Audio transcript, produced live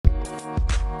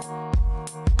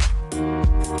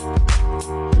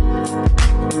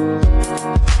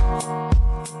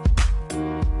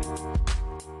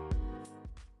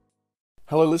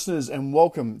Hello listeners and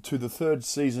welcome to the third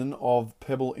season of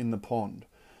Pebble in the Pond,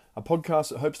 a podcast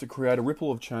that hopes to create a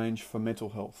ripple of change for mental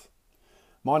health.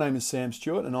 My name is Sam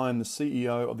Stewart and I am the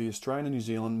CEO of the Australian and New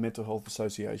Zealand Mental Health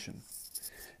Association.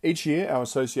 Each year our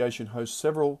association hosts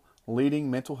several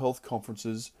leading mental health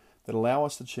conferences that allow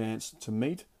us the chance to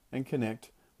meet and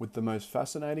connect with the most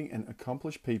fascinating and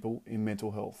accomplished people in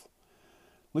mental health.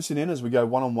 Listen in as we go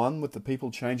one-on-one with the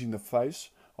people changing the face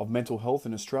of mental health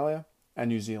in Australia and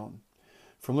New Zealand.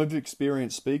 From lived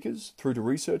experience speakers through to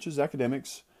researchers,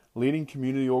 academics, leading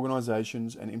community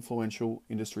organisations and influential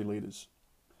industry leaders.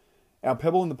 Our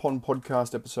Pebble in the Pond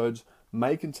podcast episodes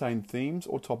may contain themes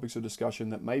or topics of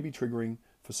discussion that may be triggering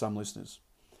for some listeners.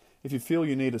 If you feel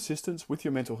you need assistance with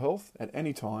your mental health at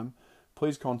any time,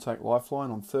 please contact Lifeline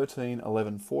on 13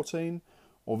 11 14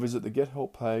 or visit the Get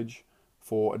Help page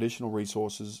for additional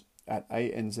resources at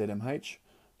anzmh.asn.au.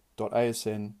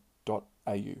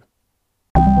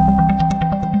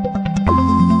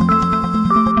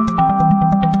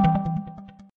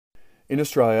 In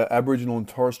Australia, Aboriginal and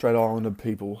Torres Strait Islander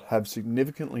people have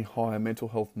significantly higher mental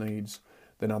health needs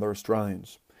than other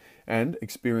Australians and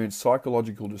experience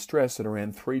psychological distress at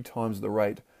around 3 times the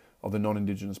rate of the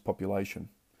non-Indigenous population.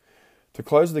 To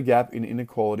close the gap in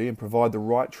inequality and provide the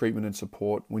right treatment and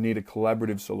support, we need a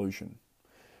collaborative solution.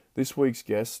 This week's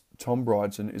guest, Tom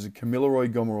Bridson, is a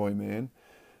Kamilaroi Gomeroi man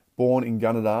born in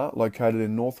Gunnedah, located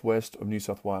in northwest of New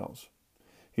South Wales.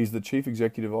 He's the Chief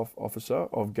Executive Officer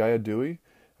of Gayadui,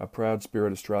 a Proud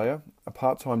Spirit Australia, a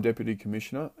part-time Deputy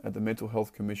Commissioner at the Mental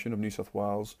Health Commission of New South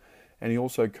Wales, and he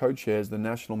also co-chairs the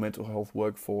National Mental Health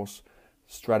Workforce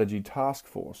Strategy Task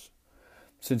Force.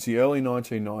 Since the early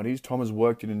 1990s, Tom has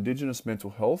worked in Indigenous mental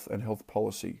health and health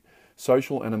policy,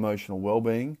 social and emotional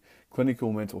well-being,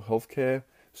 clinical mental health care,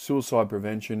 suicide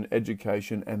prevention,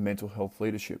 education, and mental health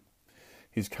leadership.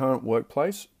 His current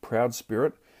workplace, Proud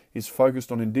Spirit, is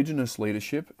focused on Indigenous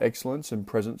leadership, excellence and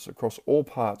presence across all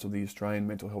parts of the Australian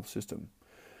mental health system.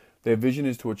 Their vision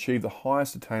is to achieve the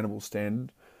highest attainable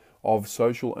standard of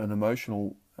social and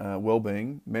emotional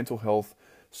well-being, mental health,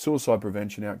 suicide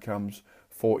prevention outcomes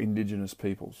for Indigenous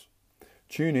peoples.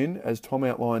 Tune in as Tom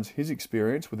outlines his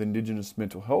experience with Indigenous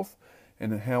mental health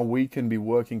and how we can be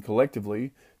working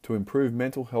collectively to improve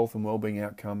mental health and well-being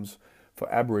outcomes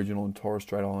for Aboriginal and Torres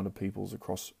Strait Islander peoples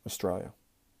across Australia.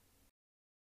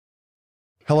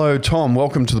 Hello, Tom.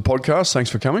 Welcome to the podcast.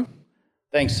 Thanks for coming.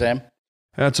 Thanks, Sam.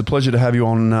 It's a pleasure to have you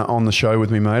on the show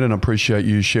with me, mate, and I appreciate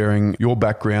you sharing your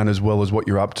background as well as what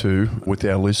you're up to with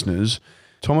our listeners.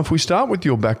 Tom, if we start with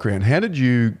your background, how did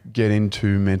you get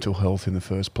into mental health in the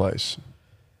first place?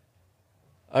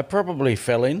 I probably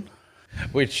fell in,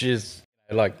 which is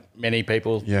like many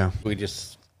people. Yeah. We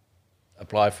just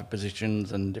apply for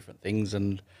positions and different things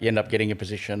and you end up getting a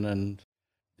position, and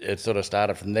it sort of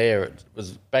started from there. It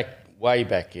was way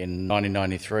back in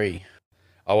 1993.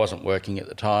 I wasn't working at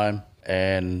the time,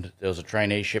 and there was a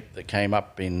traineeship that came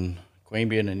up in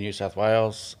Queanbeyan in New South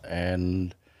Wales,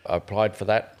 and I applied for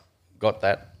that, got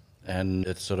that, and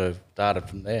it sort of started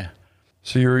from there.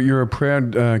 So you're a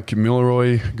proud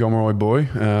Kamilaroi Gomeroi boy,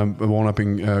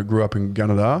 grew up in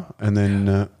Gunnedah, and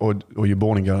then or you're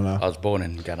born in Gunnedah? I was born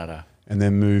in Gunnedah, and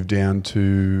then moved down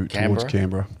towards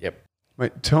Canberra. Yep.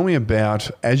 Mate, tell me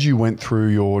about, as you went through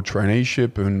your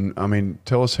traineeship, and I mean,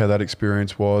 tell us how that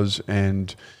experience was,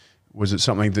 and was it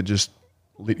something that just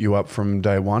lit you up from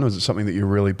day one? Was it something that you're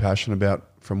really passionate about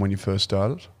from when you first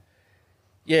started?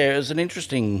 Yeah, it was an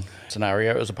interesting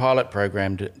scenario. It was a pilot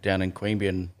program down in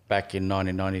Queanbeyan back in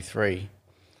 1993,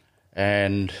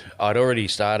 and I'd already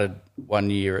started 1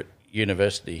 year at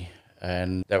university,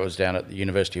 and that was down at the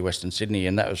University of Western Sydney,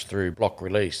 and that was through block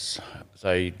release.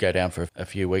 So you'd go down for a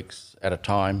few weeks at a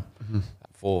time,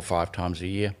 4 or 5 times a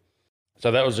year. So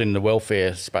that was in the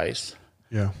welfare space.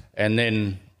 Yeah. And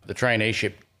then the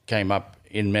traineeship came up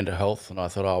in mental health, and I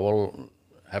thought, oh, well,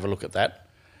 have a look at that.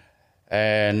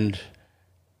 And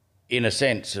in a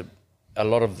sense, a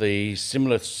lot of the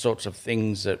similar sorts of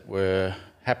things that were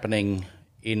happening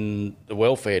in the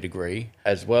welfare degree,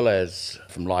 as well as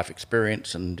from life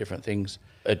experience and different things,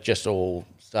 it just all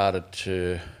started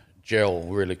to gel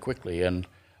really quickly. And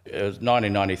it was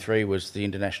 1993 was the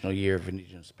International Year of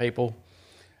Indigenous People,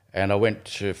 and I went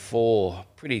to 4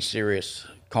 pretty serious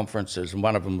conferences, and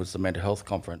one of them was the Mental Health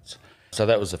Conference. So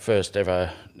that was the first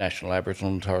ever National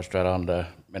Aboriginal and Torres Strait Islander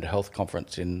Mental Health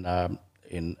Conference in the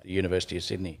University of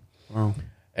Sydney. Wow.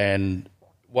 And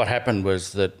what happened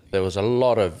was that there was a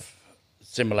lot of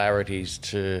similarities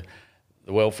to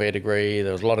the welfare degree,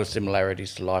 there was a lot of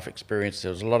similarities to life experience,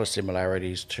 there was a lot of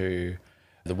similarities to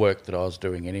the work that I was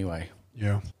doing anyway.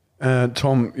 Yeah.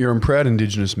 Tom, you're a proud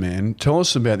Indigenous man. Tell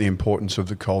us about the importance of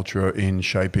the culture in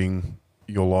shaping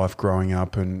your life growing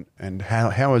up, and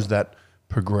how has that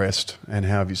progressed, and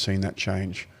how have you seen that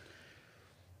change?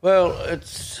 Well,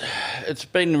 it's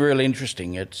been really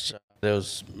interesting. There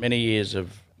was many years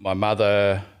of my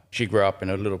mother. She grew up in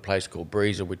a little place called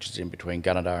Breeza, which is in between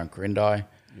Gunnedah and Quirindi,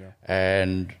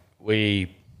 and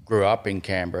we grew up in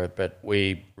Canberra, but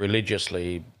we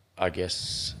religiously, I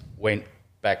guess, went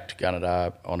back to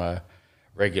Gunnedah on a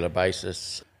regular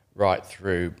basis right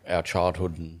through our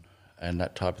childhood and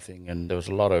that type of thing. And there was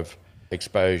a lot of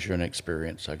exposure and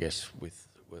experience, I guess, with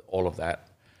all of that.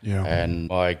 Yeah. And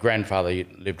my grandfather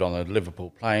lived on the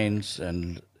Liverpool Plains,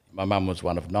 and my mum was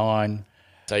one of 9.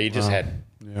 So you just had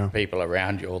people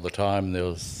around you all the time. There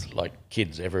was like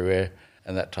kids everywhere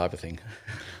and that type of thing.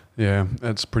 Yeah,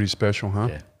 that's pretty special, huh?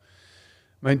 Yeah.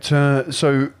 Mate,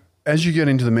 so as you get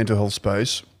into the mental health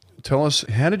space, tell us,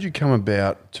 how did you come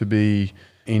about to be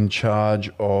in charge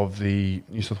of the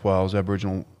New South Wales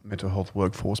Aboriginal Mental Health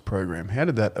Workforce Program? How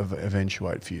did that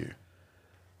eventuate for you?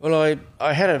 Well,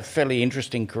 I had a fairly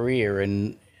interesting career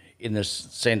in the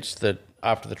sense that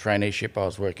after the traineeship, I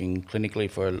was working clinically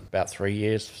for about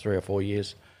 3 or 4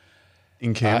 years.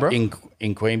 In Canberra? In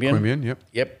Queanbeyan. Queanbeyan, yep.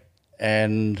 Yep.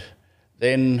 And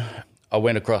then I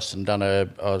went across and I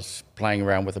was playing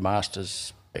around with a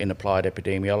master's in applied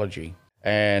epidemiology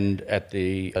and at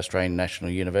the Australian National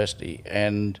University.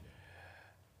 And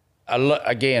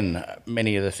again,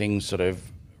 many of the things sort of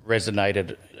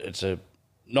resonated. It's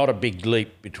not a big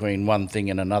leap between one thing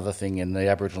and another thing in the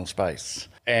Aboriginal space.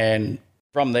 And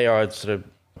from there, I sort of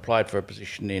applied for a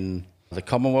position in the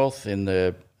Commonwealth in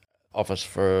the Office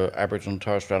for Aboriginal and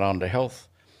Torres Strait Islander Health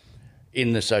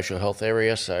in the social health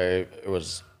area. So it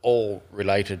was all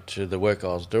related to the work I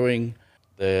was doing.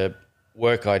 The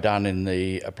work I done in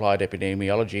the applied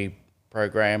epidemiology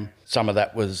program, some of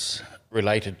that was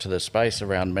related to the space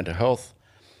around mental health.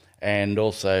 And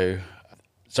also,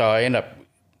 so I ended up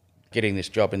getting this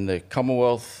job in the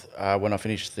Commonwealth when I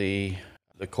finished the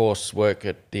course work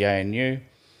at the ANU,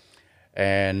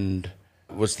 and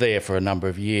was there for a number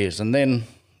of years. And then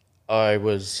I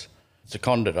was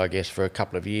seconded, I guess, for a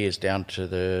couple of years down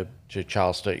to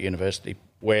Charles Sturt University,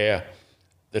 where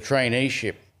the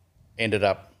traineeship ended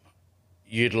up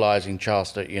utilising Charles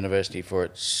Sturt University for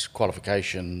its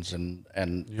qualifications and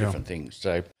different things.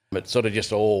 So it sort of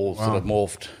just all sort of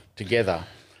morphed together.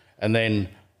 And then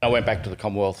I went back to the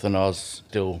Commonwealth, and I was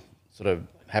still sort of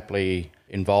happily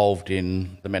involved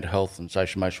in the mental health and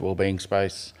social emotional wellbeing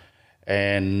space.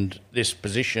 And this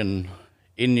position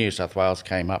in New South Wales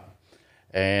came up,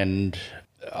 and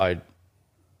I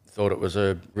thought it was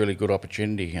a really good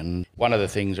opportunity. And one of the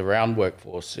things around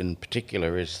workforce in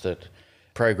particular is that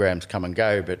programs come and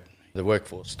go, but the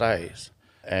workforce stays.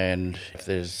 And if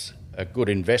there's a good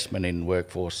investment in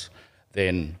workforce,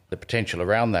 then the potential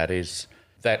around that is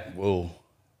that will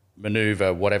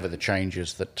manoeuvre whatever the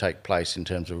changes that take place in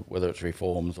terms of whether it's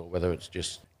reforms or whether it's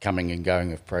just coming and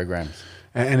going of programs.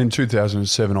 And in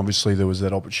 2007, obviously, there was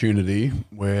that opportunity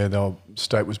where the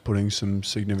state was putting some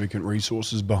significant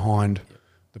resources behind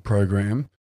the program.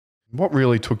 What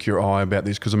really took your eye about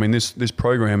this? Because, I mean, this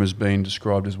program has been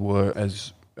described as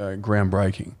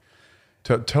groundbreaking.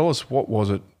 Tell us, what was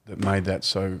it that made that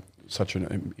such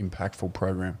an impactful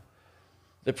program?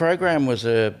 The program was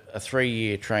a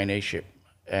 3-year traineeship,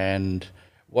 and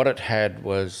what it had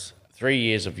was 3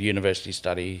 years of university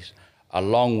studies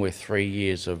along with 3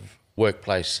 years of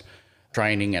workplace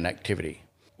training and activity,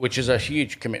 which is a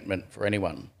huge commitment for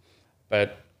anyone.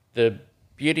 But the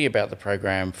beauty about the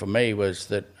program for me was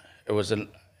that it was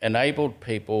enabled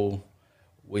people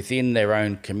within their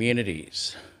own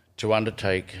communities to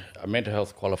undertake a mental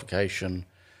health qualification.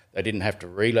 They didn't have to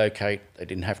relocate, they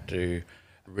didn't have to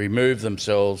remove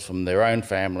themselves from their own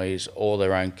families or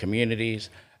their own communities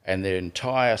and their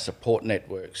entire support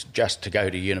networks just to go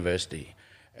to university.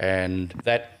 And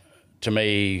that, to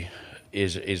me,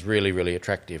 is really, really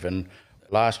attractive. And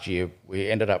last year, we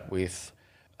ended up with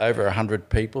over 100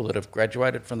 people that have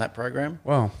graduated from that program.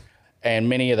 Wow. And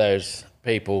many of those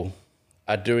people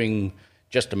are doing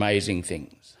just amazing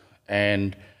things.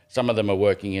 And some of them are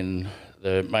working in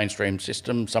the mainstream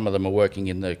system, some of them are working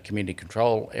in the community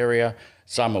control area,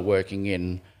 some are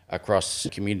working across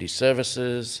community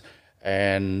services,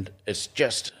 and it's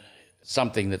just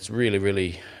something that's really,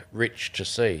 really rich to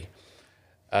see.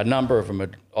 A number of them are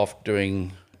off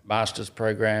doing master's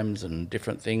programs and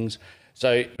different things.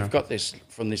 So you've got this,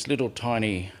 from this little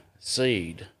tiny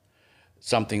seed,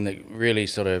 something that really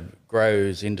sort of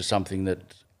grows into something that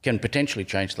can potentially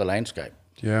change the landscape.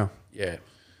 Yeah. Yeah.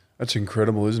 That's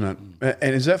incredible, isn't it?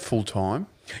 And is that full-time?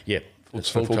 Yeah. It's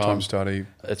full-time study.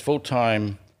 It's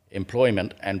full-time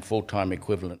employment and full-time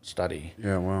equivalent study.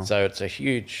 Yeah, wow. So it's a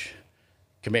huge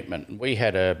commitment. We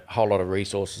had a whole lot of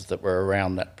resources that were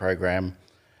around that program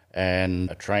and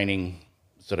a training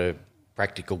sort of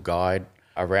practical guide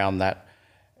around that.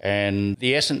 And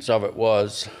the essence of it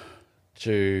was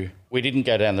we didn't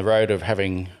go down the road of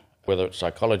having, whether it's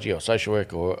psychology or social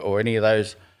work or any of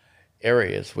those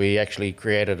areas. We actually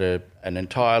created an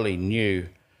entirely new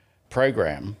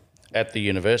program at the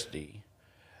university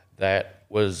that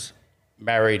was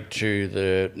married to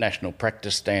the national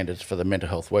practice standards for the mental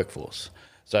health workforce.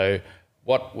 So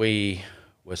what we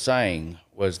were saying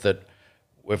was that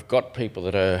we've got people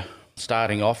that are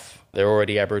starting off, they're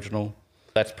already Aboriginal,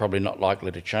 that's probably not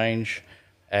likely to change,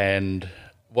 and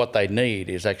what they need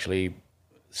is actually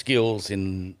skills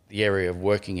in the area of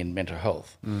working in mental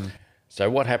health. So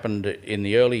what happened in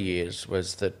the early years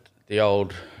was that the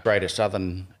old Greater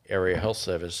Southern Area Health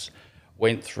Service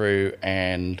went through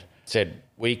and said,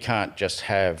 we can't just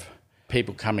have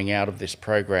people coming out of this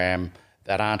program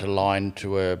that aren't aligned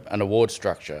to an award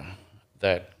structure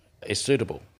that is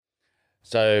suitable.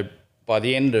 So by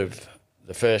the end of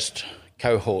the first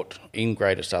cohort in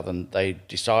Greater Southern, they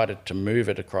decided to move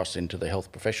it across into the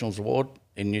Health Professionals Award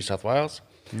in New South Wales.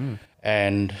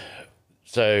 And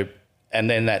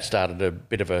then that started a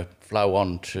bit of a flow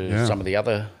on to some of the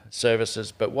other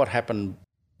services. But what happened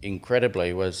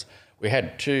incredibly was we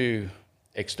had 2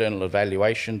 external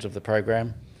evaluations of the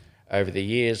program over the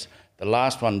years, the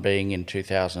last one being in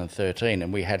 2013,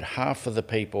 and we had half of the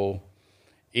people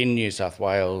in New South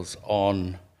Wales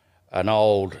on an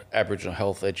old Aboriginal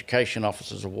Health Education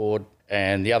Officers Award,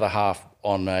 and the other half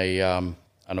on an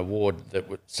award that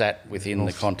sat within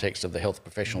the context of the Health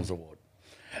Professionals Award.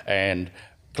 And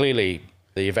clearly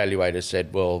the evaluators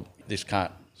said, well, this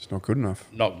can't... It's not good enough.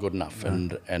 Not good enough,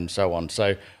 and so on.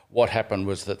 So what happened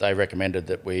was that they recommended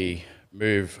that we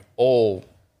move all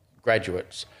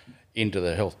graduates into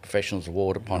the Health Professionals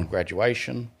Award upon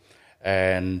graduation,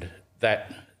 and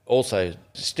that also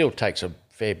still takes a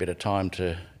fair bit of time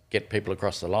to get people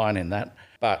across the line in that.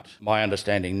 But my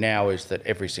understanding now is that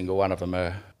every single one of them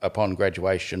are, upon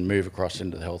graduation, move across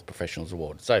into the Health Professionals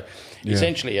Award. So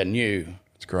essentially a new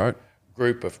It's great.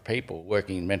 group of people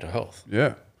working in mental health,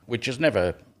 Yeah. which is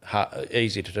never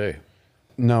easy to do.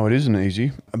 No, it isn't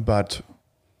easy, but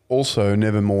also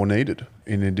never more needed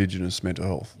in Indigenous mental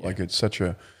health. Like it's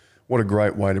what a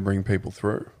great way to bring people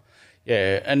through.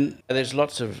 Yeah, and there's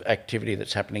lots of activity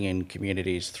that's happening in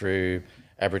communities through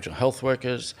Aboriginal health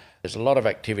workers. There's a lot of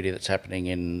activity that's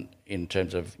happening in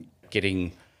terms of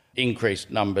getting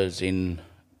increased numbers in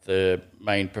the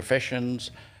main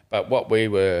professions. But what we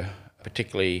were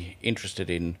particularly interested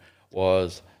in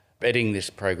was bedding this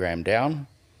program down,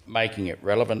 making it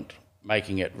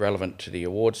relevant to the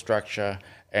award structure,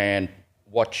 and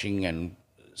watching and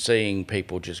seeing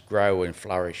people just grow and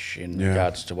flourish in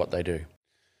regards to what they do.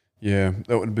 Yeah,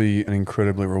 that would be an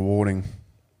incredibly rewarding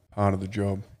part of the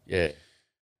job. Yeah.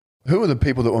 Who were the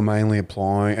people that were mainly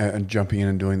applying and jumping in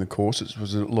and doing the courses?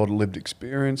 Was it a lot of lived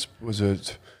experience? Was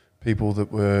it people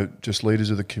that were just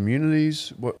leaders of the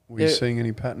communities? What were you seeing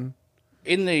any pattern?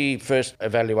 In the first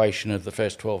evaluation of the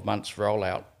first 12 months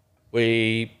rollout,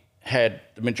 we had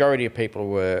the majority of people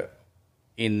were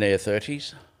in their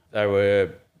 30s. They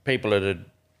were people that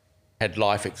had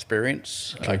life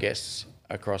experience, I guess,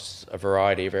 across a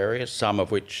variety of areas, some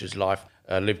of which is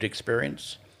lived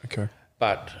experience. Okay.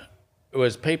 But it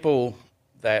was people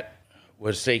that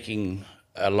were seeking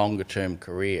a longer term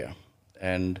career.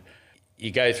 And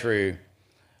you go through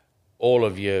all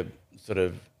of your sort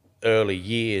of early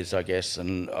years, I guess,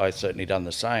 and I certainly done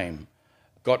the same.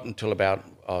 Got until about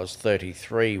I was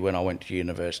 33 when I went to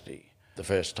university the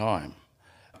first time.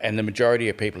 And the majority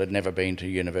of people had never been to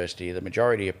university. The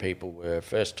majority of people were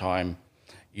first time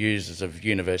users of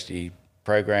university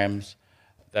programs.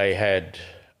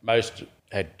 Most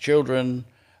had children.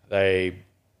 They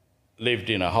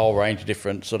lived in a whole range of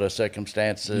different sort of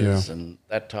circumstances and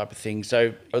that type of thing. So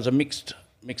it was a mixed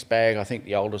bag. I think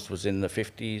the oldest was in the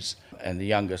 50s and the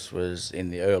youngest was in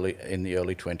the early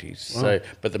 20s. Wow. So,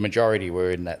 but the majority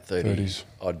were in that 30s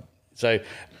odd. So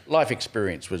life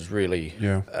experience was really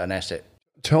an asset.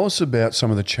 Tell us about some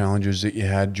of the challenges that you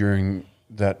had during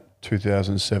that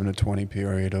 2007 to 20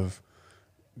 period of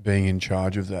being in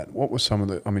charge of that. What were some of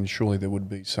the, surely there would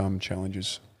be some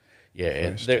challenges.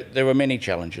 Yeah, there were many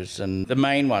challenges, and the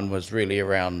main one was really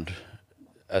around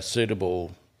a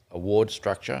suitable award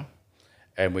structure,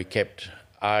 and we kept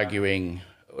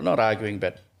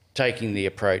but taking the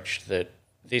approach that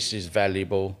this is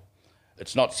valuable.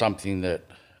 It's not something that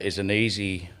is an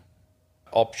easy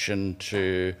option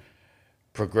to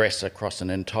progress across an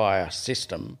entire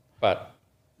system, but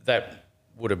that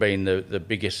would have been the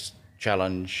biggest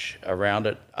challenge around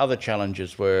it. Other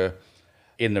challenges were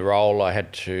in the role, I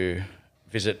had to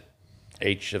visit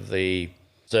each of the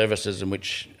services in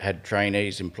which had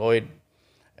trainees employed,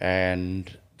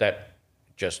 and that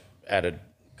just added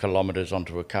kilometres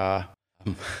onto a car.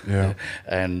 Yeah.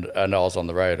 and I was on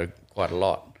the road quite a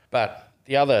lot. But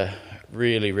the other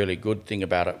really, really good thing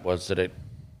about it was that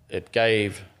it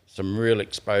gave some real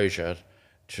exposure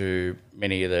to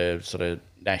many of the sort of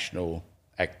national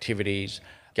activities,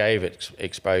 gave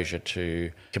exposure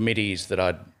to committees that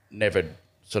I'd never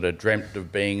sort of dreamt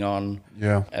of being on,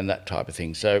 Yeah. and that type of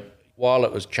thing. So while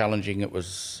it was challenging, it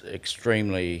was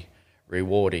extremely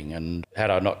rewarding. And had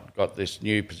I not got this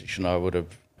new position, I would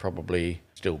have probably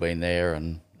still been there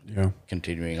and Yeah.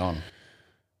 continuing on.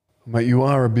 Mate, you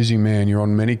are a busy man. You're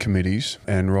on many committees,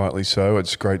 and rightly so.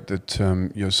 It's great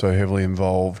that you're so heavily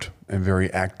involved and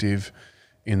very active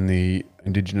in the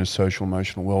Indigenous social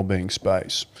emotional wellbeing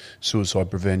space, suicide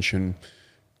prevention.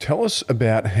 Tell us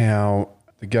about how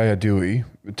the Gaia Dewey,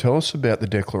 tell us about the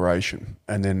declaration,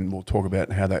 and then we'll talk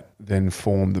about how that then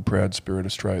formed the Proud Spirit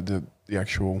Australia, the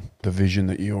actual division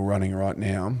that you're running right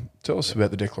now. Tell us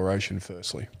about the declaration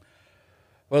firstly.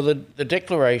 Well, the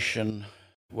declaration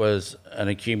was an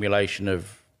accumulation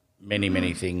of many,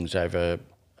 many things over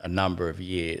a number of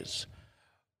years.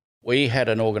 We had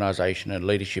an organisation, a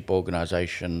leadership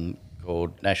organisation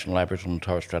called National Aboriginal and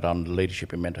Torres Strait Islander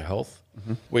Leadership in Mental Health,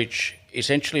 which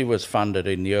essentially was funded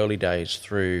in the early days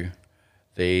through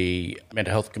the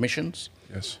mental health commissions.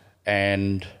 Yes.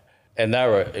 And they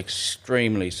were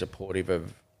extremely supportive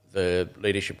of the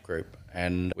leadership group.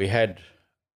 And we had...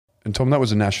 And Tom, that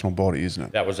was a national body, isn't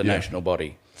it? That was a national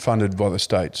body. Funded by the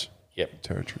states. Yep.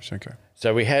 Territories, okay.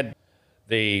 So we had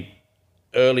the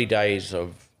early days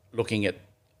of looking at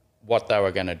what they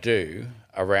were going to do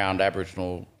around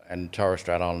Aboriginal and Torres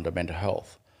Strait Islander mental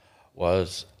health.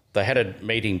 Was they had a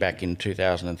meeting back in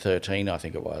 2013, I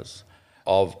think it was,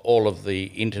 of all of the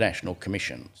international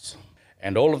commissions.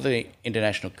 And all of the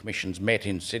international commissions met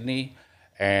in Sydney,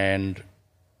 and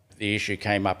the issue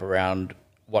came up around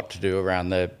what to do around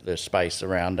the space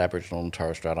around Aboriginal and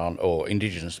Torres Strait Islander or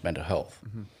Indigenous mental health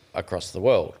across the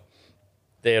world.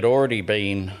 There had already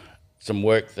been some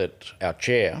work that our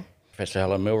chair, Professor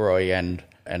Helen Milroy, and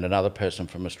another person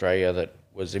from Australia that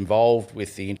was involved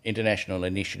with the International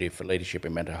Initiative for Leadership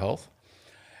in Mental Health,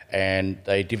 and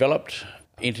they developed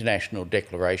an international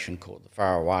declaration called the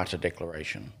Wharawata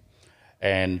Declaration.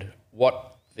 And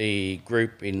what the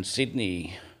group in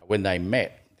Sydney, when they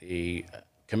met, the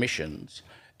commissions,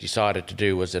 decided to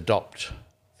do was adopt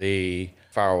the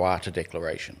Wharawata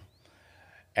Declaration.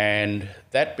 And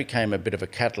that became a bit of a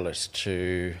catalyst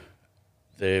to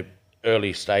the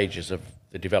early stages of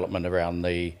the development around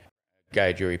the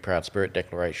Gaia Dewey Proud Spirit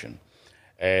Declaration.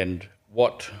 And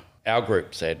what our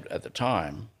group said at the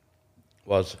time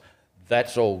was,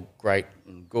 that's all great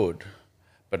and good,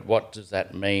 but what does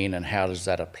that mean and how does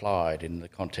that apply in the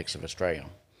context of Australia?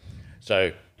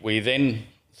 So we then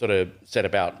sort of set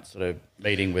about sort of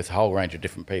meeting with a whole range of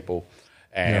different people,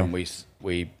 and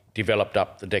we developed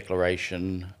up the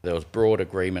declaration. There was broad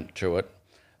agreement to it.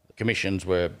 The commissions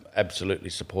were absolutely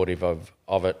supportive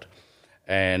of it,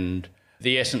 and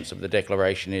the essence of the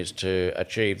declaration is to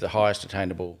achieve the highest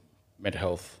attainable mental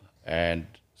health and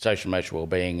social and emotional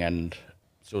wellbeing and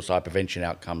suicide prevention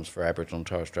outcomes for Aboriginal and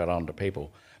Torres Strait Islander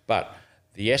people. But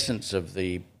the essence of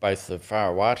both the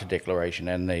Wharawata Declaration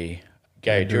and the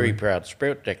Gaia Dewey Proud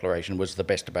Spirit Declaration was the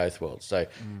best of both worlds. So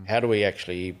how do we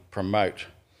actually promote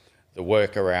the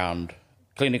work around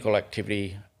clinical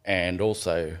activity and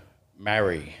also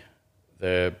marry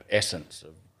the essence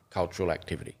of cultural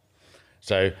activity?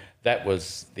 So that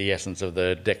was the essence of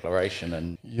the declaration.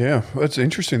 And yeah, it's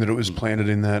interesting that it was planted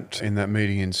in that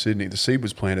meeting in Sydney. The seed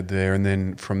was planted there, and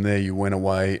then from there you went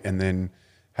away and then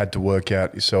had to work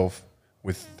out yourself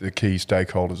with the key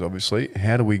stakeholders, obviously.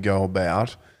 How do we go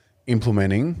about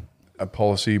implementing a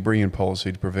policy, bringing in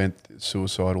policy to prevent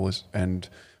suicidal and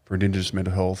for Indigenous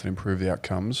mental health and improve the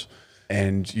outcomes?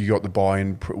 And you got the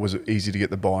buy-in. Was it easy to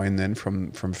get the buy-in then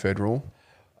from federal?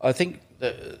 I think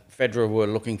the federal were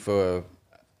looking for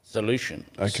solutions.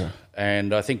 Okay.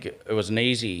 And I think it was an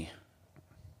easy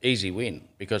win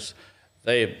because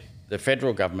the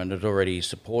federal government had already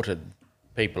supported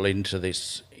people into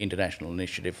this international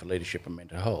initiative for leadership and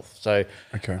mental health. So,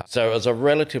 so it was a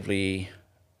relatively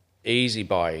easy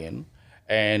buy-in,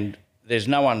 and there's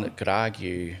no one that could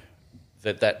argue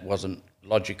that wasn't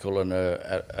logical and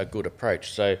a good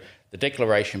approach. So the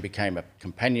declaration became a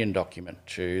companion document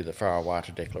to the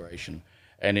Wharawata Declaration.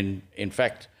 And in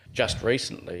fact, just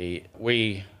recently,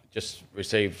 we just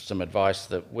received some advice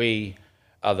that we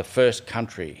are the first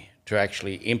country to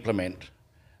actually implement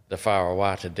the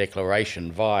Wharawata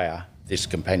Declaration via this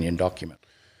companion document.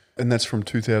 And that's from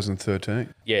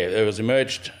 2013. Yeah, it was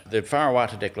emerged. The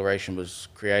Wharawata Declaration was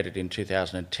created in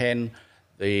 2010.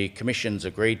 The commissions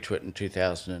agreed to it in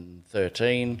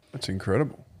 2013. That's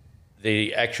incredible.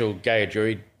 The actual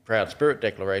Gayatri Proud Spirit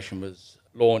Declaration was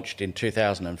launched in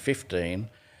 2015,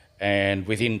 and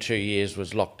within 2 years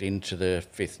was locked into the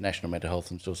 5th National Mental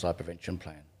Health and Suicide Prevention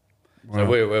Plan. Wow. So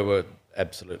we were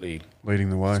absolutely Leading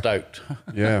the way. stoked.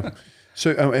 Yeah.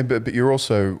 So, but you're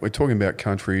also, we're talking about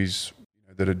countries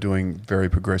that are doing very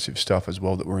progressive stuff as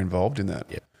well that were involved in that.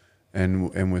 Yep.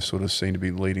 And we're sort of seen to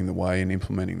be leading the way in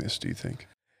implementing this, do you think?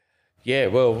 Yeah,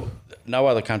 well, no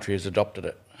other country has adopted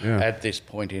it Yeah. at this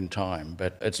point in time,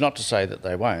 but it's not to say that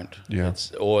they won't, Yeah.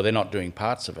 or they're not doing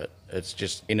parts of it. It's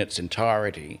just in its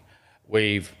entirety,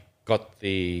 we've got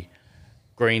the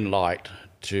green light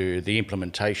to the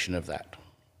implementation of that.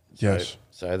 Yes.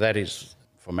 So that is,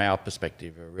 from our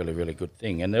perspective, a really, really good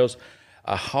thing. And there was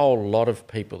a whole lot of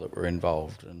people that were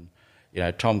involved, and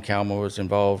Tom Calma was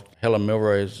involved, Helen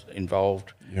Milroy's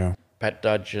involved, Yeah. Pat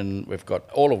Dudgeon. We've got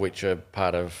all of which are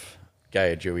part of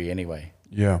Gayatri anyway.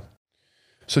 Yeah.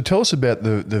 So tell us about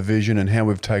the vision and how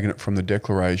we've taken it from the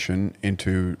declaration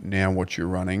into now what you're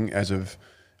running as of,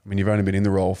 I mean, you've only been in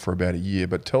the role for about a year,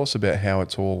 but tell us about how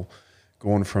it's all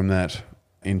gone from that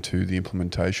into the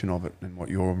implementation of it and what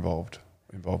you're involved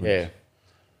in. Yeah.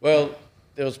 Well,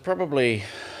 there was probably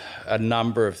a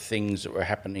number of things that were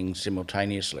happening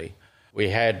simultaneously. We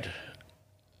had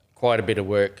quite a bit of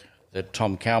work that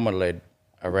Tom Calma led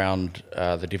around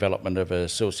the development of a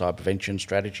suicide prevention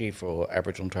strategy for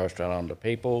Aboriginal and Torres Strait Islander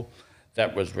people.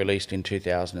 That was released in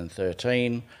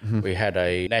 2013. Mm-hmm. We had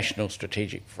a national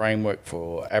strategic framework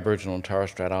for Aboriginal and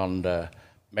Torres Strait Islander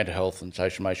mental health and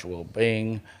social emotional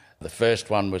wellbeing. The first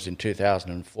one was in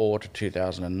 2004 to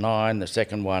 2009. The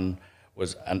second one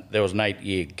was, there was an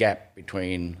 8-year gap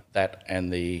between that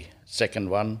and the second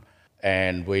one.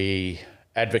 And we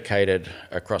advocated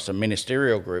across a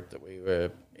ministerial group that we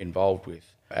were involved with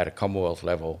at a Commonwealth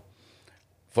level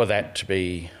for that to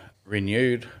be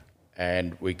renewed,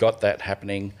 and we got that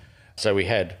happening. So we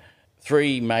had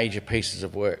 3 major pieces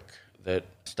of work that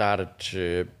started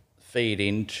to feed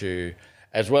into,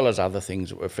 as well as other things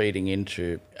that were feeding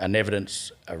into,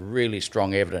 a really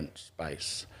strong evidence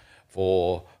base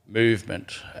for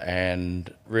movement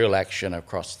and real action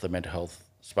across the mental health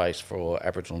space for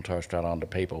Aboriginal and Torres Strait Islander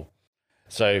people.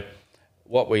 So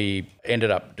what we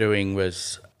ended up doing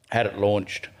was, had it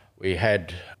launched, we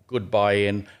had good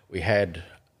buy-in. We had,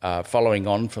 following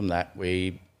on from that,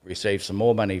 we received some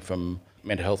more money from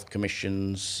mental health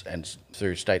commissions and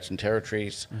through states and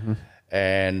territories. Mm-hmm.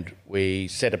 And we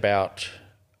set about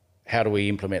how do we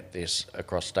implement this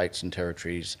across states and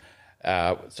territories.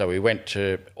 So we went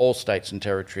to all states and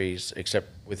territories, except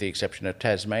with the exception of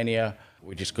Tasmania.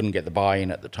 We just couldn't get the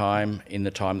buy-in at the time, in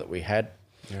the time that we had.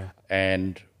 Yeah.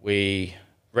 And we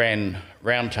ran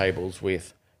roundtables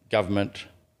with government,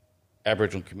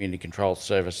 Aboriginal Community Control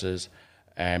Services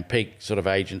and peak sort of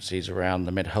agencies around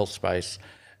the mental health space,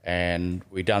 and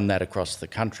we've done that across the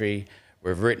country.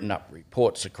 We've written up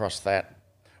reports across that.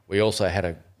 We also had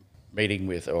a meeting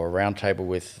with, or a roundtable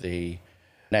with, the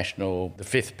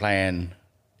 5th Plan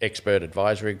Expert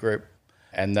Advisory Group,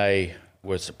 and they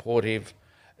were supportive.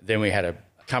 Then we had a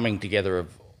coming together of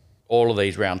all of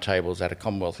these roundtables at a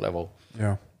Commonwealth level,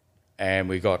 yeah, and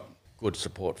we got good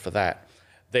support for that.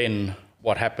 Then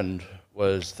what happened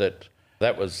was that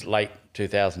was late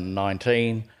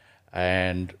 2019,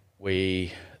 and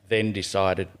we then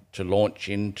decided to launch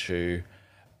into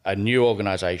a new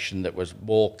organisation that was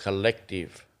more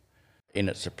collective in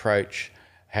its approach,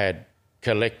 had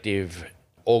collective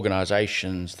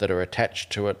organisations that are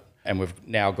attached to it, and we've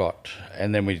now got,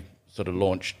 and then we sort of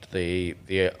launched the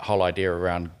whole idea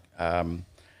around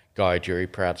Gayatri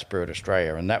Proud Spirit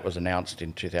Australia, and that was announced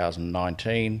in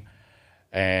 2019.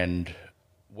 And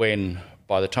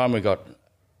by the time we got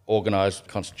organised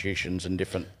constitutions and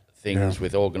different things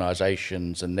with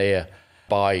organisations and their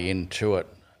buy-in to it,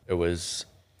 it was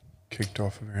kicked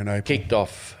off around April. Kicked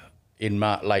off in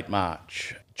late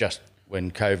March, just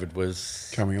when COVID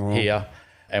was coming along here,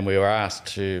 and we were asked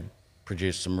to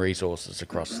produce some resources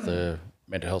across the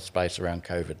mental health space around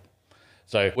COVID.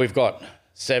 So we've got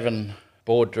 7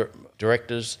 board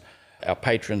directors. Our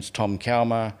patron's Tom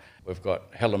Calma. We've got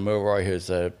Helen Milroy, who's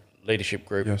a leadership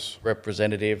group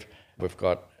representative. We've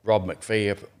got Rob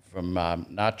McPhee from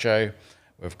NACCHO.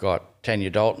 We've got Tanya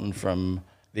Dalton from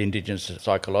the Indigenous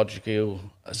Psychological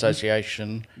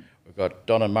Association. We've got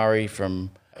Donna Murray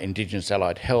from Indigenous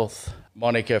Allied Health.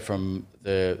 Monica from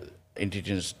the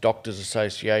Indigenous Doctors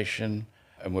Association.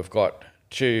 And we've got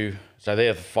 2, so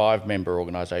they're the 5-member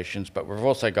organisations, but we've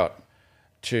also got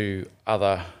 2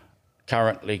 other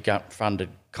currently funded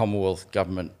Commonwealth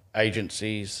government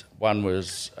agencies. One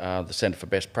was the Centre for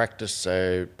Best Practice,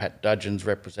 so Pat Dudgeon's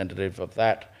representative of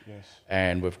that. Yes.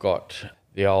 And we've got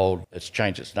the old, it's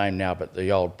changed its name now, but the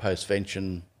old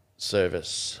postvention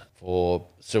service for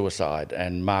suicide,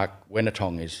 and Mark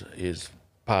Wenatong is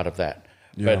part of that.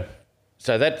 Yeah. But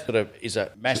so that sort of is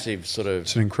a massive sort of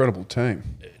It's an incredible team.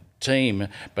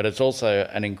 but it's also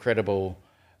an incredible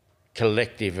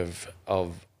collective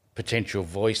of potential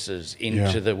voices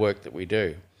into the work that we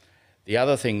do. The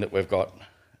other thing that we've got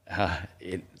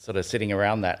sort of sitting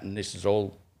around that, and this is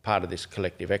all part of this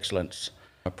collective excellence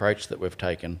approach that we've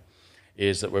taken,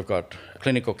 is that we've got a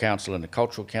clinical council and a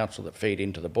cultural council that feed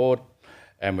into the board,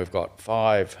 and we've got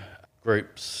 5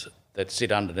 groups that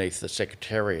sit underneath the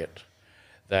secretariat.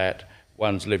 That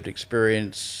one's lived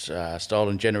experience,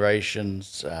 stolen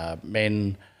generations,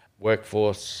 men,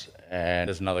 workforce, and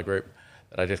there's another group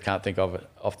that I just can't think of it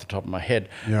off the top of my head.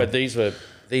 Yeah. But these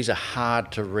are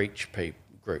hard to reach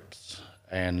groups,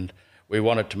 and we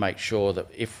wanted to make sure that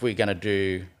if we're going to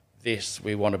do this,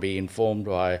 we want to be informed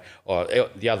by, or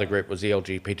the other group was the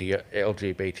LGBTIQ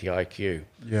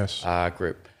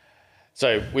group.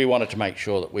 So we wanted to make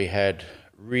sure that we had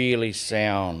really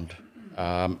sound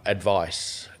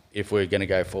advice if we're going to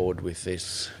go forward with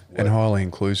this work. And highly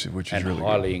inclusive, which is really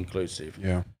highly good. inclusive.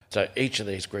 Yeah. So each of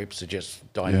these groups are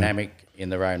just dynamic in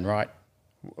their own right.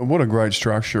 What a great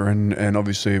structure, and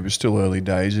obviously it was still early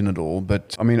days in it all.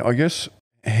 But I mean, I guess,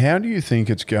 how do you think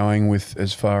it's going with,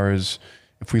 as far as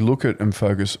if we look at and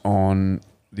focus on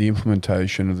the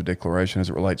implementation of the declaration as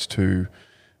it relates to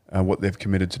what they've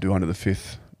committed to do under the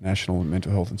 5th National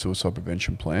Mental Health and Suicide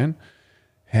Prevention Plan?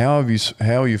 How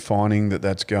are you finding that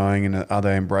that's going, and are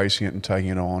they embracing it and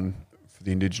taking it on for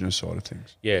the Indigenous side of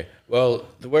things? Yeah, well,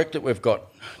 the work that we've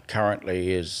got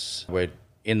currently is we're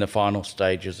in the final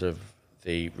stages of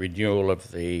the renewal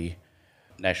of the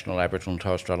National Aboriginal and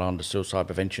Torres Strait Islander Suicide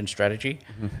Prevention Strategy.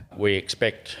 Mm-hmm. We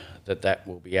expect that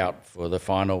will be out for the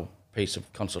final piece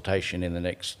of consultation in the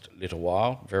next little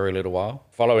while, very little while.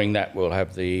 Following that, we'll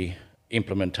have the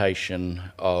implementation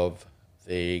of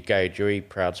the Gayudhui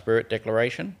Proud Spirit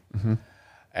Declaration. Mm-hmm.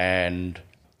 And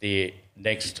the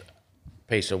next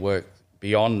piece of work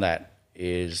beyond that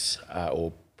is,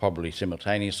 or probably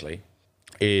simultaneously,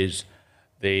 is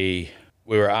we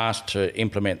were asked to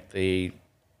implement the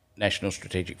National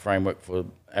Strategic Framework for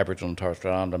Aboriginal and Torres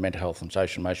Strait Islander mental health and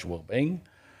social and emotional wellbeing.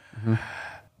 Mm-hmm.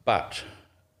 But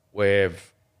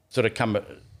we've sort of come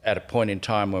at a point in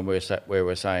time when we're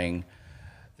saying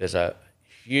there's a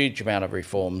huge amount of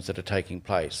reforms that are taking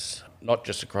place, not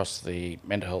just across the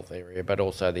mental health area, but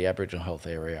also the Aboriginal health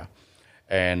area.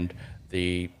 And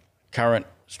the current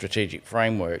strategic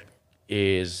framework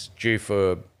is due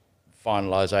for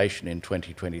finalisation in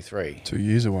 2023. 2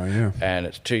 years away, yeah. And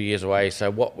it's 2 years away. So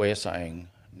what we're saying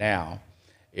now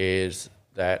is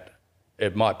that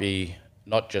it might be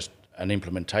not just an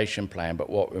implementation plan, but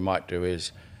what we might do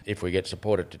is, if we get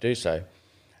supported to do so,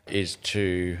 is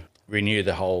to renew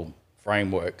the whole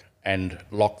framework and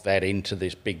lock that into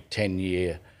this big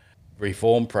 10-year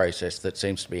reform process that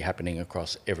seems to be happening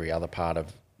across every other part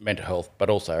of mental health, but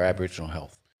also Aboriginal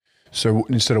health. So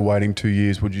instead of waiting 2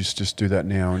 years, would you just do that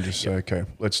now and just say, okay,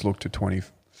 let's look to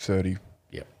 2030,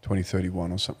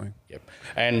 2031 or something? Yep.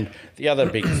 And the other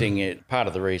big thing, part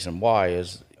of the reason why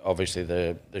is obviously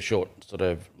the short sort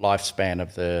of lifespan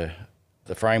of the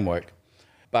framework.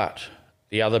 But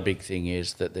the other big thing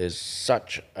is that there's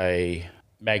such a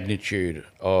magnitude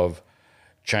of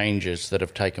changes that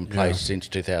have taken place since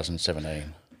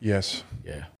 2017. Yes.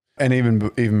 Yeah. And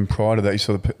even prior to that, you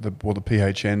saw the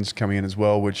PHNs coming in as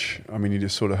well, which, I mean, you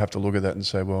just sort of have to look at that and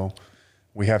say, well,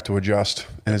 we have to adjust,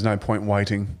 and there's no point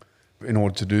waiting in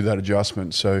order to do that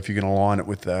adjustment. So if you can align it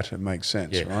with that, it makes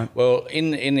sense, right? Well,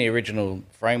 in the original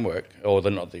framework, or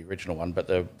not the original one, but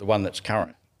the one that's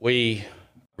current, we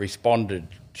responded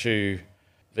to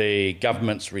the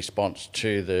government's response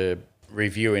to the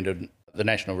review into the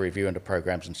National Review into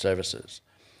Programs and Services.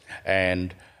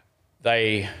 And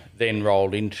they then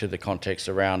rolled into the context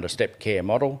around a step care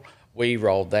model. We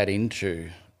rolled that into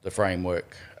the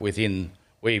framework within,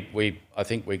 I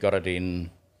think we got it in,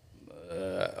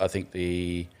 I think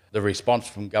the response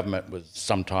from government was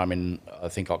sometime in, I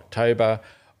think, October.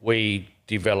 We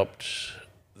developed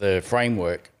the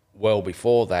framework well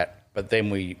before that, but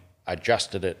then we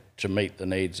adjusted it to meet the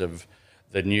needs of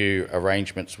the new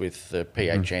arrangements with the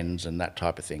PHNs and that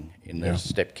type of thing in the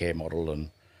step care model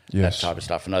and that type of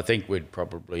stuff. And I think would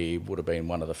have been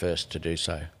one of the first to do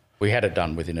so. We had it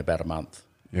done within about a month.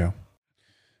 Yeah.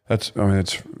 It's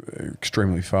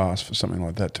extremely fast for something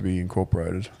like that to be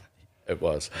incorporated. It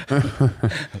was.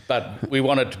 But we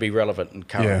wanted to be relevant and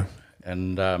current.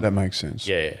 And That makes sense.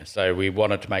 yeah, so we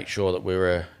wanted to make sure that we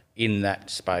were in that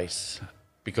space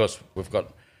because we've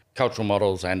got cultural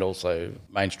models and also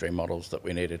mainstream models that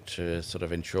we needed to sort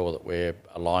of ensure that we're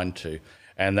aligned to.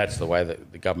 And that's the way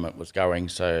that the government was going.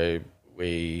 So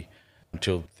we,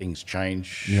 until things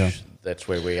change, Yeah. that's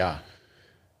where we are.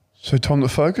 So, Tom, the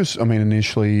focus, I mean,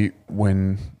 initially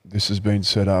when this has been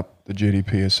set up, the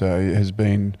GDPSA has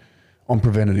been on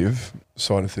preventative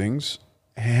side of things.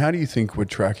 How do you think we're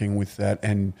tracking with that?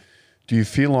 And do you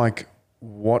feel like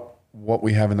what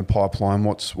we have in the pipeline,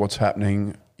 what's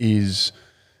happening is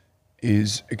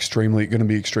extremely going to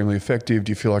be extremely effective?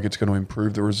 Do you feel like it's going to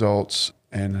improve the results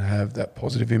and have that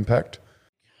positive impact?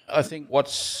 I think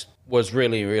was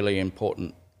really, really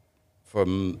important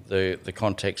from the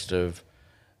context of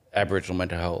Aboriginal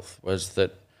mental health was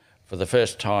that for the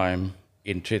first time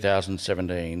in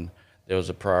 2017, there was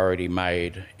a priority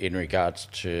made in regards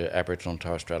to Aboriginal and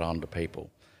Torres Strait Islander people.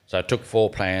 So it took 4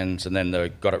 plans and then they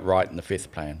got it right in the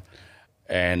 5th plan.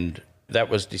 And that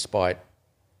was despite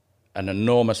an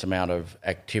enormous amount of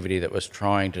activity that was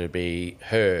trying to be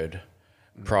heard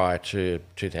prior to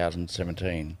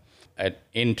 2017.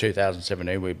 In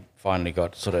 2017, we finally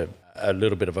got sort of a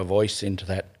little bit of a voice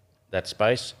into that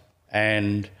space.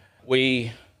 And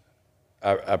we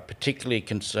are particularly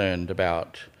concerned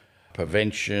about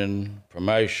prevention,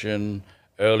 promotion,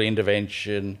 early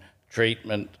intervention,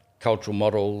 treatment, cultural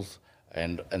models,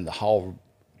 and the whole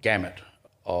gamut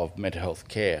of mental health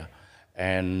care.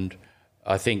 And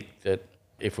I think that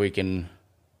if we can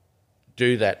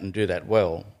do that and do that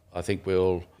well, I think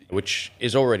which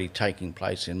is already taking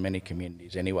place in many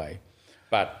communities anyway.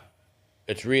 But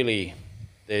it's really,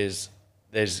 there's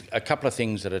a couple of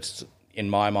things that it's, in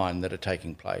my mind, that are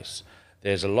taking place.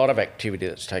 There's a lot of activity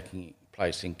that's taking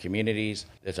place in communities.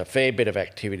 There's a fair bit of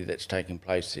activity that's taking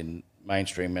place in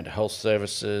mainstream mental health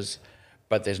services,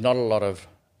 but there's not a lot of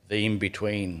the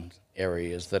in-between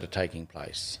areas that are taking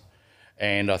place.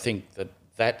 And I think that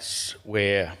that's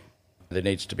where there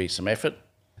needs to be some effort.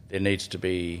 There needs to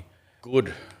be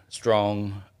good,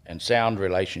 strong and sound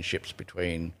relationships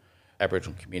between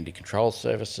Aboriginal Community Control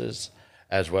Services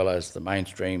as well as the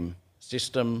mainstream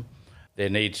system. There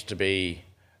needs to be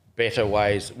better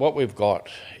ways. What we've got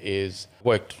is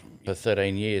worked for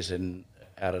 13 years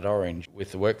out at Orange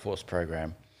with the workforce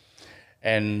program,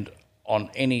 and on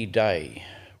any day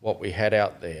what we had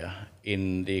out there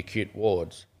in the acute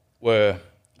wards were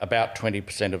about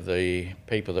 20% of the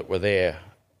people that were there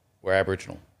were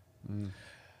Aboriginal.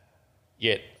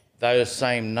 Yet those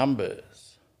same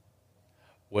numbers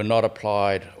were not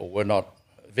applied or were not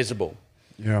visible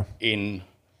in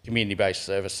community-based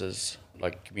services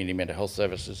like community mental health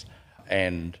services.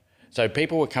 And so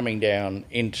people were coming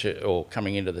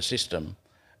into the system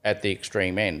at the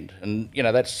extreme end. And,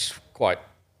 that's quite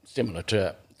similar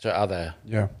to other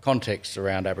contexts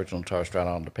around Aboriginal and Torres Strait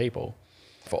Islander people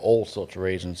for all sorts of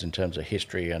reasons in terms of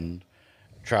history and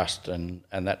trust and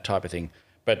that type of thing.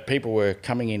 But people were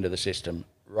coming into the system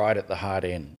right at the hard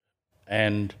end.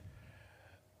 And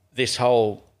this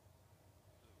whole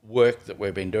work that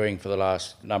we've been doing for the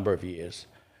last number of years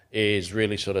is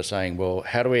really sort of saying, well,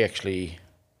 how do we actually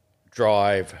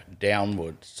drive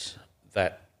downwards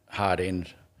that hard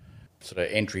end sort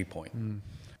of entry point?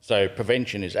 So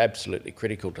prevention is absolutely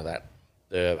critical to that.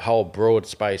 The whole broad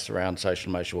space around social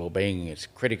and emotional wellbeing is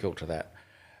critical to that.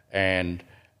 And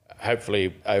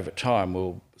hopefully over time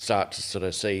we'll start to sort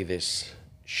of see this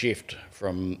shift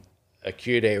from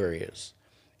acute areas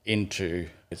into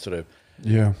sort of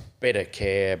better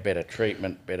care, better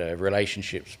treatment, better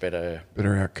relationships, better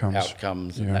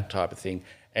outcomes and that type of thing.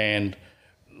 And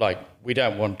we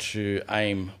don't want to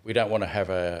have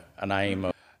an aim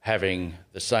of having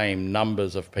the same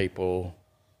numbers of people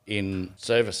in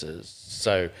services.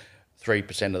 So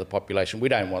 3% of the population, we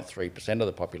don't want 3% of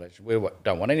the population. We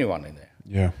don't want anyone in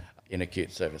there in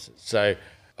acute services. So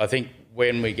I think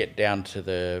when we get down to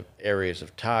the areas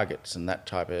of targets and that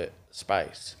type of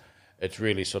space, it's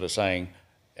really sort of saying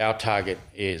our target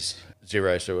is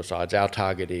 0 suicides, our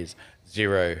target is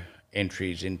 0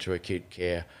 entries into acute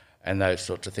care and those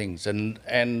sorts of things.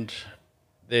 And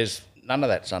there's none of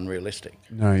that's unrealistic.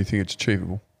 No, you think it's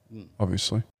achievable,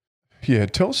 obviously. Yeah,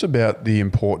 tell us about the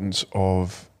importance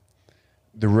of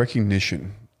the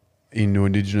recognition into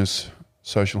Indigenous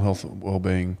social health and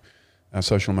wellbeing,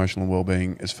 social emotional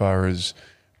wellbeing, as far as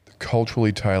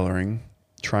culturally tailoring,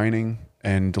 training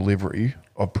and delivery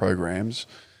of programs,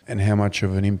 and how much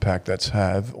of an impact that's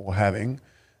having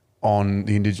on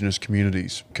the Indigenous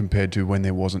communities compared to when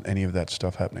there wasn't any of that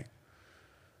stuff happening.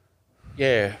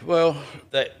 Yeah, well,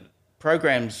 that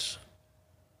programs,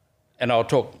 and I'll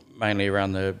talk mainly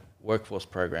around the workforce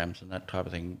programs and that type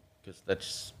of thing. because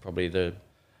that's probably the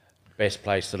best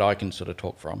place that I can sort of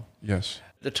talk from. Yes.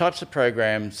 The types of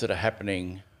programs that are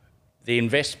happening, the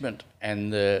investment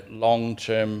and the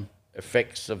long-term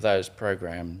effects of those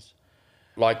programs,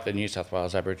 like the New South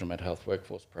Wales Aboriginal Mental Health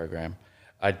Workforce Program,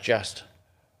 are just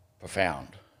profound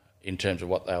in terms of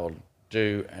what they'll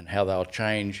do and how they'll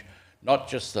change not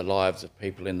just the lives of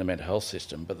people in the mental health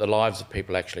system, but the lives of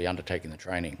people actually undertaking the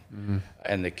training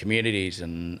and the communities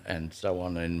and so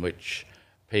on in which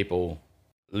people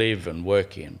live and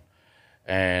work in.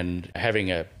 And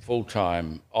having a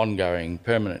full-time, ongoing,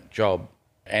 permanent job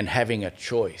and having a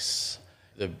choice.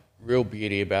 The real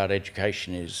beauty about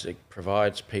education is it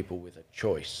provides people with a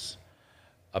choice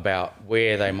about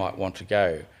where they might want to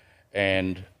go.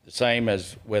 And the same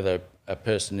as whether a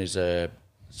person is a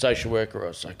social worker or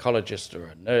a psychologist or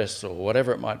a nurse or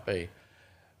whatever it might be,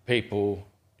 people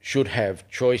should have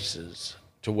choices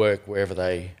to work wherever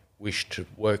they wish to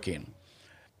work in.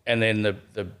 And then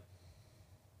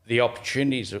the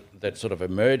opportunities that sort of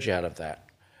emerge out of that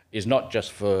is not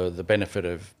just for the benefit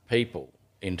of people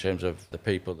in terms of the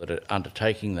people that are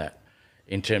undertaking that,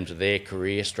 in terms of their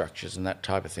career structures and that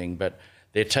type of thing, but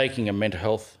they're taking a mental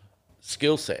health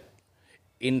skill set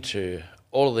into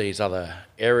all of these other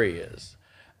areas.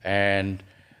 And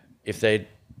if they're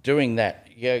doing that,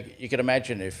 you could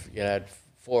imagine if you had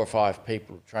 4 or 5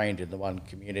 people trained in the one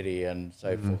community and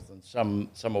so forth, and some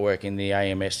are working in the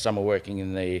AMS, some are working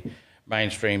in the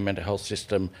mainstream mental health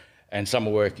system, and some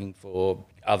are working for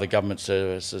other government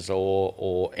services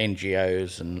or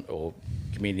NGOs or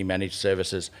community managed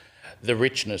services. The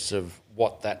richness of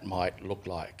what that might look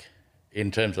like in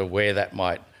terms of where that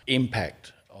might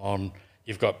impact on.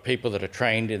 You've got people that are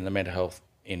trained in mental health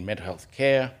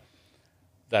care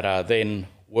that are then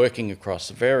working across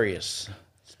various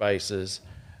spaces,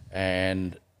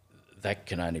 and that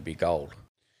can only be gold.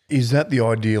 Is that the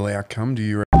ideal outcome, do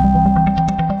you?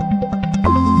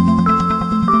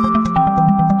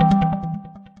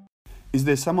 Is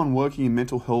there someone working in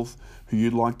mental health who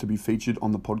you'd like to be featured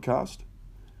on the podcast?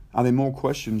 Are there more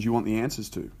questions you want the answers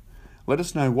to? Let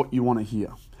us know what you want to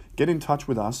hear. Get in touch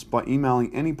with us by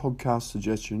emailing any podcast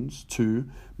suggestions to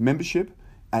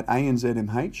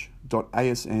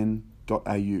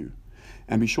membership@anzmh.asn.au.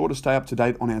 And be sure to stay up to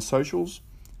date on our socials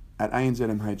at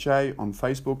ANZMHA on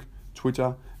Facebook,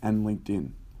 Twitter and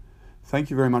LinkedIn. Thank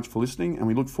you very much for listening, and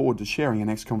we look forward to sharing our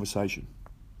next conversation.